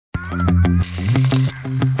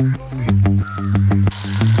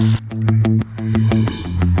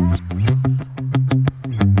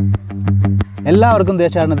എല്ലാവർക്കും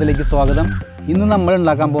ദേശാടനത്തിലേക്ക് സ്വാഗതം. ഇന്ന് നമ്മൾ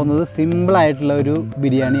ഉണ്ടാക്കാൻ പോകുന്നത് സിമ്പിളായിട്ടുള്ള ഒരു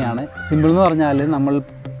ബിരിയാണിയാണ്. സിമ്പിൾ എന്ന് പറഞ്ഞാൽ നമ്മൾ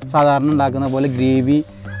സാധാരണ ഉണ്ടാക്കുന്ന പോലെ ഗ്രേവി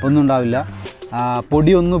ഒന്നും ഉണ്ടാവില്ല,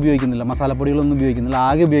 പൊടിയൊന്നും ഉപയോഗിക്കുന്നില്ല, മസാലപ്പൊടികളൊന്നും ഉപയോഗിക്കുന്നില്ല.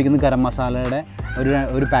 ആകെ ഉപയോഗിക്കുന്നത് ഗരം മസാലയുടെ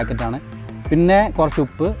ഒരു പാക്കറ്റാണ്. പിന്നെ കുറച്ച്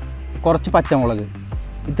ഉപ്പ്, കുറച്ച് പച്ചമുളക്,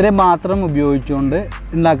 ഇത്രയും മാത്രം ഉപയോഗിച്ചുകൊണ്ട്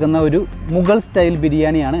ഉണ്ടാക്കുന്ന ഒരു മുഗൾ സ്റ്റൈൽ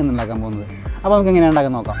ബിരിയാണിയാണ് ഇന്ന് ഉണ്ടാക്കാൻ പോകുന്നത്. അപ്പോൾ നമുക്ക് എങ്ങനെയാണ്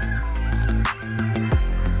ഉണ്ടാക്കാൻ നോക്കാം.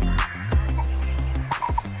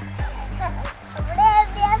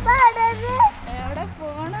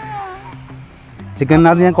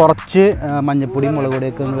 ചിക്കനകത്ത് ഞാൻ കുറച്ച് മഞ്ഞപ്പൊടിയും മുളക്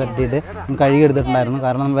പൊടിയൊക്കെ ഒന്ന് വരട്ടിയിട്ട് കഴുകി എടുത്തിട്ടുണ്ടായിരുന്നു.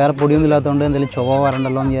 കാരണം വേറെ പൊടിയൊന്നും ഇല്ലാത്തതുകൊണ്ട് എന്തെങ്കിലും ചുവ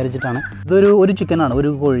വരണ്ടല്ലോ എന്ന് വിചാരിച്ചിട്ടാണ്. ഒരു ചിക്കനാണ്, ഒരു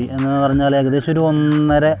കോഴി എന്ന് പറഞ്ഞാൽ ഏകദേശം ഒരു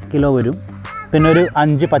 1.5 കിലോ വരും. പിന്നെ ഒരു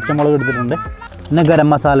 5 പച്ചമുളക് എടുത്തിട്ടുണ്ട്. പിന്നെ ഗരം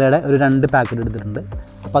മസാലയുടെ ഒരു 2 പാക്കറ്റ് എടുത്തിട്ടുണ്ട്.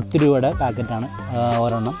 10 രൂപയുടെ പാക്കറ്റാണ്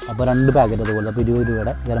ഒരെണ്ണം. അപ്പോൾ 2 പാക്കറ്റ് അതുപോലെ. അപ്പോൾ 20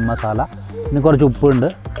 രൂപയുടെ ഗരം മസാല. പിന്നെ കുറച്ച് ഉപ്പുണ്ട്.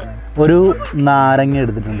 ഒരു നാരങ്ങ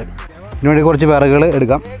എടുത്തിട്ടുണ്ട്. ഇതിനുവേണ്ടി കുറച്ച് വിറകുകൾ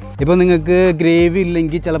എടുക്കാം. ഇപ്പോൾ നിങ്ങൾക്ക് ഗ്രേവി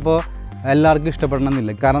ഇല്ലെങ്കിൽ ചിലപ്പോൾ എല്ലാവർക്കും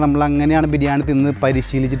ഇഷ്ടപ്പെടണമെന്നില്ല. കാരണം നമ്മൾ അങ്ങനെയാണ് ബിരിയാണി തിന്ന്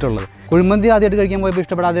പരിശീലിച്ചിട്ടുള്ളത്. കുഴിമന്തി ആദ്യമായിട്ട് കഴിക്കാൻ പോയപ്പോൾ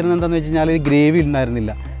ഇഷ്ടപ്പെടാതിരുന്നത് എന്താണെന്ന് വെച്ച് കഴിഞ്ഞാൽ ഇത് ഗ്രേവി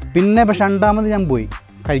ഉണ്ടായിരുന്നില്ല. പിന്നെ പക്ഷേ രണ്ടാമത് ഞാൻ പോയി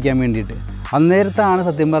കഴിക്കാൻ വേണ്ടിയിട്ട്. അന്നേരത്താണ്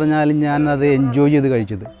സത്യം പറഞ്ഞാൽ ഞാൻ അത് എൻജോയ് ചെയ്ത്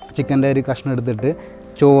കഴിച്ചത്. ചിക്കൻ്റെ ഒരു കഷ്ണം എടുത്തിട്ട്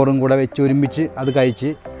ചോറും കൂടെ വെച്ച് ഒരുമിച്ച് അത് കഴിച്ച്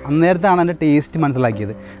അന്നേരത്താണ് എൻ്റെ ടേസ്റ്റ്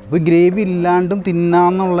മനസ്സിലാക്കിയത്. അപ്പോൾ ഗ്രേവി ഇല്ലാണ്ടും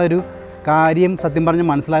തിന്നാമെന്നുള്ളൊരു കാര്യം സത്യം പറഞ്ഞ്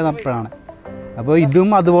മനസ്സിലായത് അപ്പോഴാണ്. അപ്പോൾ ഇതും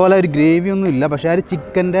അതുപോലെ ഒരു ഗ്രേവി ഒന്നും ഇല്ല, പക്ഷേ ആ ഒരു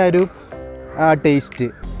ചിക്കൻ്റെ ഒരു ടേസ്റ്റ്,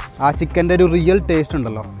 ആ ചിക്കൻ്റെ ഒരു റിയൽ ടേസ്റ്റ്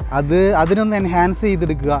ഉണ്ടല്ലോ, അതിനൊന്ന് എൻഹാൻസ്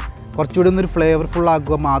ചെയ്തെടുക്കുക, കുറച്ചുകൂടി ഒന്നൊരു ഫ്ലേവർഫുൾ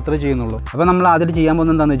ആക്കുക മാത്രമേ ചെയ്യുന്നുള്ളൂ. അപ്പോൾ നമ്മൾ ആദ്യമായിട്ട് ചെയ്യാൻ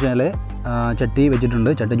പോകുന്നത് എന്താണെന്ന് വെച്ചാൽ ചട്ടി വെച്ചിട്ടുണ്ട്.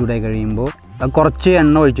 ചട്ടി ചൂടായി കഴിയുമ്പോൾ കുറച്ച്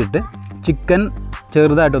എണ്ണ ഒഴിച്ചിട്ട് ചിക്കൻ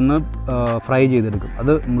ചെറുതായിട്ടൊന്ന് ഫ്രൈ ചെയ്തെടുക്കും.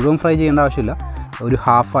 അത് മുഴുവൻ ഫ്രൈ ചെയ്യേണ്ട ആവശ്യമില്ല, ഒരു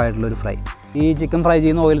ഹാഫ് ആയിട്ടുള്ളൊരു ഫ്രൈ. ഈ ചിക്കൻ ഫ്രൈ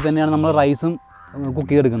ചെയ്യുന്ന ഓയിൽ തന്നെയാണ് നമ്മൾ റൈസും കുക്ക്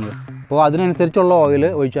ചെയ്തെടുക്കുന്നത്. അപ്പോൾ അതിനനുസരിച്ചുള്ള ഓയിൽ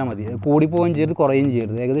ഒഴിച്ചാൽ മതി. കൂടിപ്പോവുകയും ചെയ്യരുത്, കുറയുകയും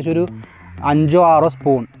ചെയ്യരുത്. ഏകദേശം ഒരു 5-6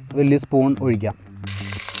 സ്പൂൺ, വലിയ സ്പൂൺ ഒഴിക്കാം.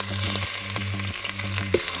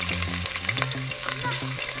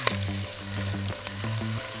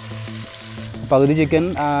 പകുതി ചിക്കൻ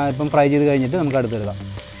ഇപ്പം ഫ്രൈ ചെയ്ത് കഴിഞ്ഞിട്ട് നമുക്ക് അടുത്തെടുക്കാം.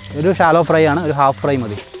 ഒരു ഷാലോ ഫ്രൈ ആണ്, ഒരു ഹാഫ് ഫ്രൈ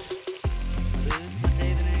മതി.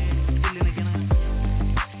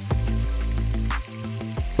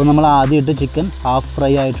 ഇപ്പോൾ നമ്മൾ ആദ്യമായിട്ട് ചിക്കൻ ഹാഫ്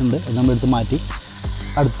ഫ്രൈ ആയിട്ടുണ്ട്. അത് നമ്മളെടുത്ത് മാറ്റി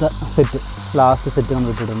അടുത്ത സെറ്റ്, ലാസ്റ്റ് സെറ്റ് നമ്മൾ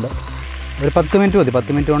ഇട്ടിട്ടുണ്ട്. ഒരു 10 മിനിറ്റ് മതി.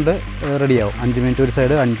 10 മിനിറ്റ് കൊണ്ട് റെഡിയാവും. 5 മിനിറ്റ് ഒരു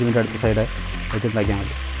സൈഡ്, 5 മിനിറ്റ് അടുത്ത സൈഡ് വെച്ചിട്ടുണ്ടാക്കിയാൽ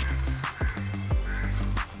മതി.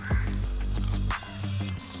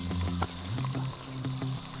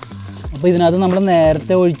 അപ്പോൾ ഇതിനകത്ത് നമ്മൾ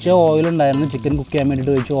നേരത്തെ ഒഴിച്ച ഓയിലുണ്ടായിരുന്നു, ചിക്കൻ കുക്ക് ചെയ്യാൻ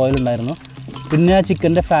വേണ്ടിയിട്ട് ഒഴിച്ച ഓയിലുണ്ടായിരുന്നു. പിന്നെ ആ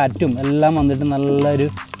ചിക്കൻ്റെ ഫാറ്റും എല്ലാം വന്നിട്ട് നല്ലൊരു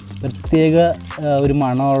പ്രത്യേക ഒരു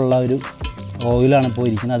മണമുള്ള ഒരു ഓയിലാണ് ഇപ്പോൾ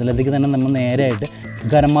ഇരിക്കുന്നത്. അതിലേക്ക് തന്നെ നമ്മൾ നേരെയായിട്ട്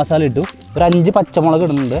ഗരം മസാല ഇട്ടു. ഒരു 5 പച്ചമുളക്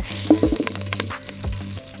ഇടുന്നുണ്ട്.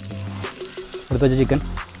 എടുത്ത് വെച്ച ചിക്കൻ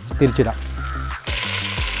തിരിച്ചിടാം.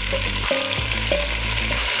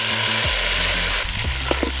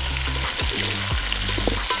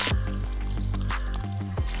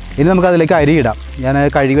 ഇനി നമുക്കതിലേക്ക് അരി ഇടാം. ഞാൻ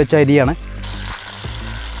കഴുകി വെച്ച അരിയാണ്.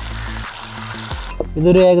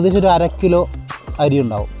 ഇതൊരു ഏകദേശം ഒരു 1/2 കിലോ അരി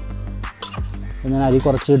ഉണ്ടാവും. ഞാൻ അരി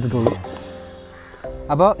കുറച്ച് ഇട്ടിട്ടുള്ളൂ.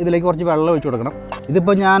 അപ്പോൾ ഇതിലേക്ക് കുറച്ച് വെള്ളം ഒഴിച്ച് കൊടുക്കണം.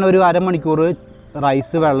 ഇതിപ്പോൾ ഞാൻ ഒരു അരമണിക്കൂർ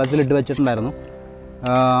റൈസ് വെള്ളത്തിലിട്ട് വെച്ചിട്ടുണ്ടായിരുന്നു.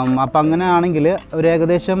 അപ്പം അങ്ങനെയാണെങ്കിൽ ഒരു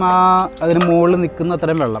ഏകദേശം അതിന് മുകളിൽ നിൽക്കുന്ന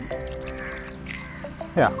അത്രയും വെള്ളം,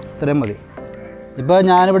 ഇത്രയും മതി. ഇപ്പോൾ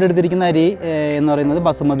ഞാനിവിടെ എടുത്തിരിക്കുന്ന അരി എന്ന് പറയുന്നത്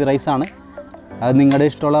ബസുമതി റൈസാണ്. അത് നിങ്ങളുടെ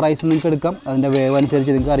ഇഷ്ടമുള്ള റൈസ് നിങ്ങൾക്ക് എടുക്കാം. അതിൻ്റെ വേവ്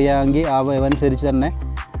അനുസരിച്ച് നിങ്ങൾക്ക് അറിയാമെങ്കിൽ ആ വേവ് അനുസരിച്ച് തന്നെ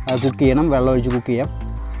കുക്ക് ചെയ്യണം, വെള്ളം ഒഴിച്ച് കുക്ക് ചെയ്യാം.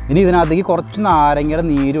 ഇനി ഇതിനകത്തേക്ക് കുറച്ച് നാരങ്ങയുടെ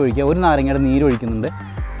നീര് ഒഴിക്കുക. ഒരു നാരങ്ങയുടെ നീര് ഒഴിക്കുന്നുണ്ട്.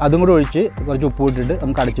 അതും കൂടെ ഒഴിച്ച് കുറച്ച് ഉപ്പ് ഇട്ടിട്ട്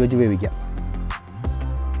നമുക്ക് അടച്ച് വെച്ച് വേവിക്കാം.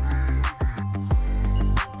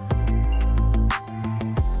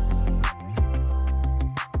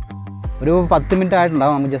 ഒരു 10 മിനിറ്റ്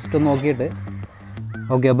ആയിട്ടുണ്ടാവും. നമുക്ക് ജസ്റ്റ് ഒന്ന് നോക്കിയിട്ട്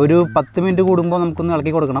ഓക്കെ. അപ്പോൾ ഒരു 10 മിനിറ്റ് കൂടുമ്പോൾ നമുക്കൊന്ന്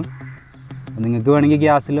ഇളക്കി കൊടുക്കണം. നിങ്ങൾക്ക് വേണമെങ്കിൽ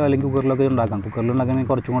ഗ്യാസിലോ അല്ലെങ്കിൽ കുക്കറിലൊക്കെ ഉണ്ടാക്കാം. കുക്കറിലുണ്ടാക്കണമെങ്കിൽ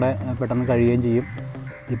കുറച്ചും കൂടെ പെട്ടെന്ന് കഴിയുകയും ചെയ്യും.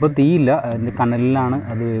 ഇപ്പോൾ തീയില്ല, അതിൻ്റെ കനലിലാണ്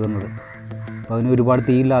അത് വേവുന്നത്. അപ്പോൾ അതിന് ഒരുപാട്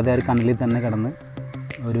തീയില്ലാതെ ആ ഒരു കനലിൽ തന്നെ കിടന്ന്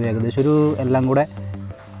ഒരു ഏകദേശം ഒരു എല്ലാം കൂടെ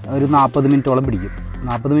ഒരു 40 മിനിറ്റോളം പിടിക്കും.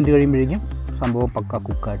 40 മിനിറ്റ് കഴിയുമ്പോഴേക്കും സംഭവം പക്ക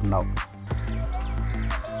കുക്കായിട്ടുണ്ടാവും.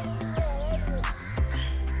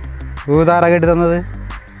 ഊതാറായിട്ട് തന്നത്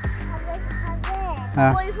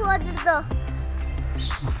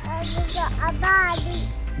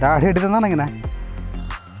ഡാഡി എടുത്ത് തന്നാണ്. ഇങ്ങനെ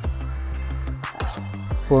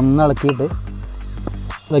ഒന്ന് ഇളക്കിയിട്ട്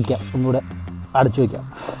വയ്ക്കാം, ഒന്നുകൂടെ അടച്ചു വയ്ക്കാം.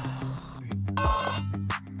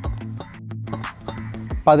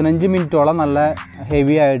 15 മിനിറ്റോളം നല്ല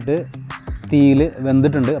ഹെവി ആയിട്ട് തീയിൽ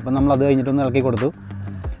വെന്തിട്ടുണ്ട്. അപ്പം നമ്മളത് കഴിഞ്ഞിട്ടൊന്ന് ഇളക്കി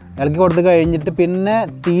കൊടുത്ത് കഴിഞ്ഞിട്ട് പിന്നെ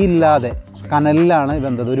തീയില്ലാതെ കനലിലാണ്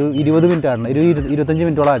വെന്തത്. ഒരു 20 മിനിറ്റ് ആയിട്ടുണ്ട്, 25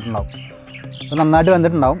 മിനിറ്റോളം ആയിട്ടുണ്ടാവും. അപ്പോൾ നന്നായിട്ട്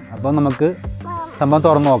വെന്തിട്ടുണ്ടാവും. അപ്പോൾ നമുക്ക് സംഭവം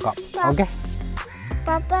തുറന്ന് നോക്കാം. ഓക്കെ,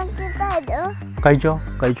 കഴിച്ചോ.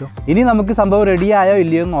 ഇനി നമുക്ക് സംഭവം റെഡിയായോ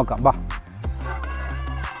ഇല്ലയോ എന്ന് നോക്കാം. വാ.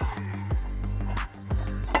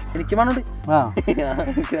 എനിക്ക് മണമുണ്ട്.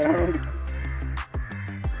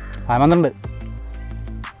 വന്നിട്ടുണ്ട്.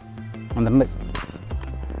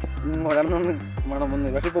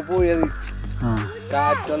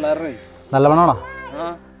 നല്ല മണമാണോ?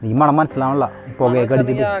 ഈ മണം മനസ്സിലാവണല്ല. പുകയൊക്കെ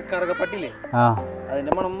അടിച്ചിട്ട്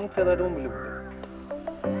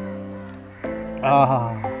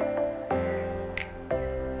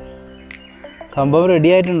സംഭവം റെഡി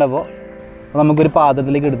ആയിട്ടുണ്ട്. അപ്പോൾ നമുക്കൊരു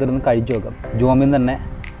പാത്രത്തിലേക്ക് എടുത്തിരുന്ന് കഴിച്ചു നോക്കാം. ജോമിൻ തന്നെ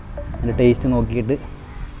അതിൻ്റെ ടേസ്റ്റ് നോക്കിയിട്ട്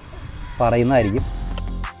പറയുന്നതായിരിക്കും.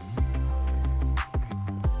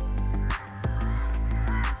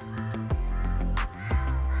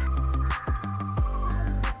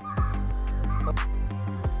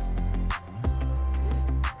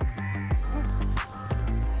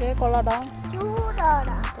 കൊള്ളാട്ടാ,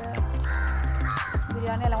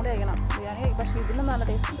 ബിരിയാണി എല്ലാം കൂടി കഴിക്കണം. ബിരിയാണി പക്ഷേ ഇതിനും നല്ല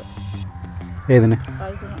ടേസ്റ്റ് ഉണ്ട്. ഏതിന്?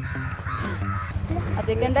 റൈസിന്. ആ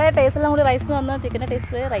ചിക്കൻ്റെ ടേസ്റ്റ് എല്ലാം കൂടി റൈസിന് വന്ന് ചിക്കൻ്റെ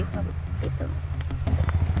ടേസ്റ്റ് റൈസിന് ടേസ്റ്റ് ഉണ്ട്.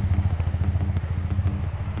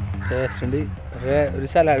 ടേസ്റ്റ് ഉണ്ട്. ഒരു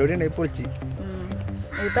സലാഡ് കൂടി ഉണ്ടായി പൊളിച്ച്.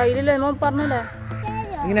 ഈ തൈരില്ലേ നമ്മൾ പറഞ്ഞല്ലേ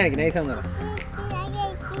ഇങ്ങനെ നൈസാന്ന് പറയാം.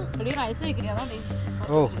 റൈസ് കഴിക്കണേ അതാ ടേസ്റ്റ്.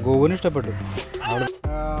 ഓ, ഗോവിന് ഇഷ്ടപ്പെട്ടു.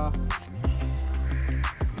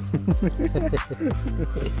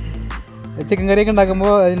 ചിക്കൻ കറിയൊക്കെ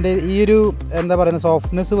ഉണ്ടാക്കുമ്പോൾ അതിൻ്റെ ഈ ഒരു എന്താ പറയുന്നത്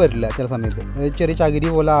സോഫ്റ്റ്നെസ് വരില്ല ചില സമയത്ത്. ചെറിയ ചകിരി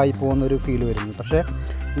പോലെ ആയിപ്പോകുന്നൊരു ഫീൽ വരുന്നു. പക്ഷേ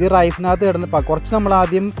ഇത് റൈസിനകത്ത് കിടന്ന് കുറച്ച് നമ്മൾ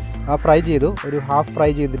ആദ്യം ഫ്രൈ ചെയ്തു, ഒരു ഹാഫ് ഫ്രൈ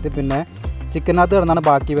ചെയ്തിട്ട് പിന്നെ ചിക്കനകത്ത് കിടന്നാണ്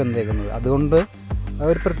ബാക്കി വെന്തേക്കുന്നത്. അതുകൊണ്ട്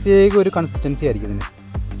ഒരു പ്രത്യേക ഒരു കൺസിസ്റ്റൻസി ആയിരിക്കും ഇതിന്.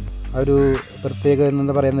 ഒരു പ്രത്യേക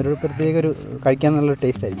എന്താ പറയുന്ന ഒരു പ്രത്യേക ഒരു കഴിക്കാൻ നല്ലൊരു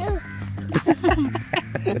ടേസ്റ്റ് ആയിരിക്കും.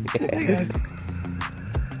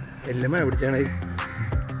 എല്ലാം പിടിച്ചാണ്.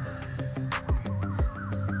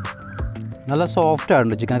 നല്ല സോഫ്റ്റ്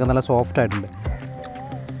ആയിട്ടുണ്ട്, ചിക്കനൊക്കെ നല്ല സോഫ്റ്റ് ആയിട്ടുണ്ട്.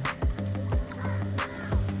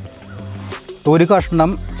 ഒരു കഷ്ണം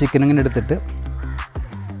ചിക്കൻ ഇങ്ങനെ എടുത്തിട്ട്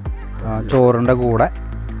ചോറിൻ്റെ കൂടെ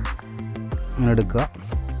ഇങ്ങനെ എടുക്കുക.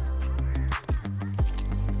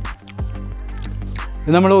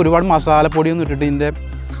 ഇത് നമ്മൾ ഒരുപാട് മസാലപ്പൊടിയൊന്നും ഇട്ടിട്ട് ഇതിൻ്റെ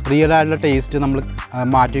റിയൽ ആയിട്ടുള്ള ടേസ്റ്റ് നമ്മൾ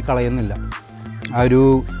മാറ്റി കളയുന്നില്ല. ആ ഒരു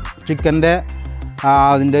ചിക്കൻ്റെ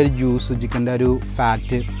അതിൻ്റെ ഒരു ജ്യൂസ്, ചിക്കൻ്റെ ഒരു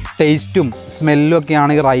ഫാറ്റ്, ടേസ്റ്റും സ്മെല്ലും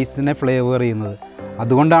ഒക്കെയാണ് ഈ റൈസിനെ ഫ്ലേവർ ചെയ്യുന്നത്.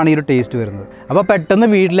 അതുകൊണ്ടാണ് ഈ ഒരു ടേസ്റ്റ് വരുന്നത്. അപ്പോൾ പെട്ടെന്ന്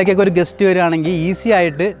വീട്ടിലേക്കൊക്കെ ഒരു ഗസ്റ്റ് വരികയാണെങ്കിൽ ഈസി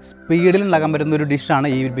ആയിട്ട് സ്പീഡിൽ ഉണ്ടാക്കാൻ പറ്റുന്ന ഒരു ഡിഷാണ്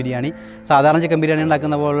ഈ ബിരിയാണി. സാധാരണ ചിക്കൻ ബിരിയാണി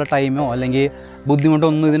ഉണ്ടാക്കുന്ന പോലുള്ള ടൈമോ അല്ലെങ്കിൽ ബുദ്ധിമുട്ടോ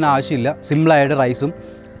ഒന്നും ഇതിന് ആവശ്യമില്ല. സിമ്പിളായിട്ട് റൈസും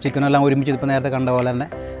ചിക്കനും എല്ലാം ഒരുമിച്ച് ഇപ്പോൾ നേരത്തെ കണ്ട പോലെ തന്നെ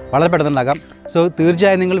വളരെ പെട്ടെന്ന് ഉണ്ടാക്കാം. സോ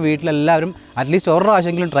തീർച്ചയായും നിങ്ങൾ വീട്ടിലെല്ലാവരും അറ്റ്ലീസ്റ്റ് ഒരു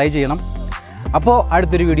പ്രാവശ്യമെങ്കിലും ട്രൈ ചെയ്യണം. അപ്പോൾ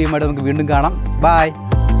അടുത്തൊരു വീഡിയോയുമായിട്ട് നമുക്ക് വീണ്ടും കാണാം. ബൈ.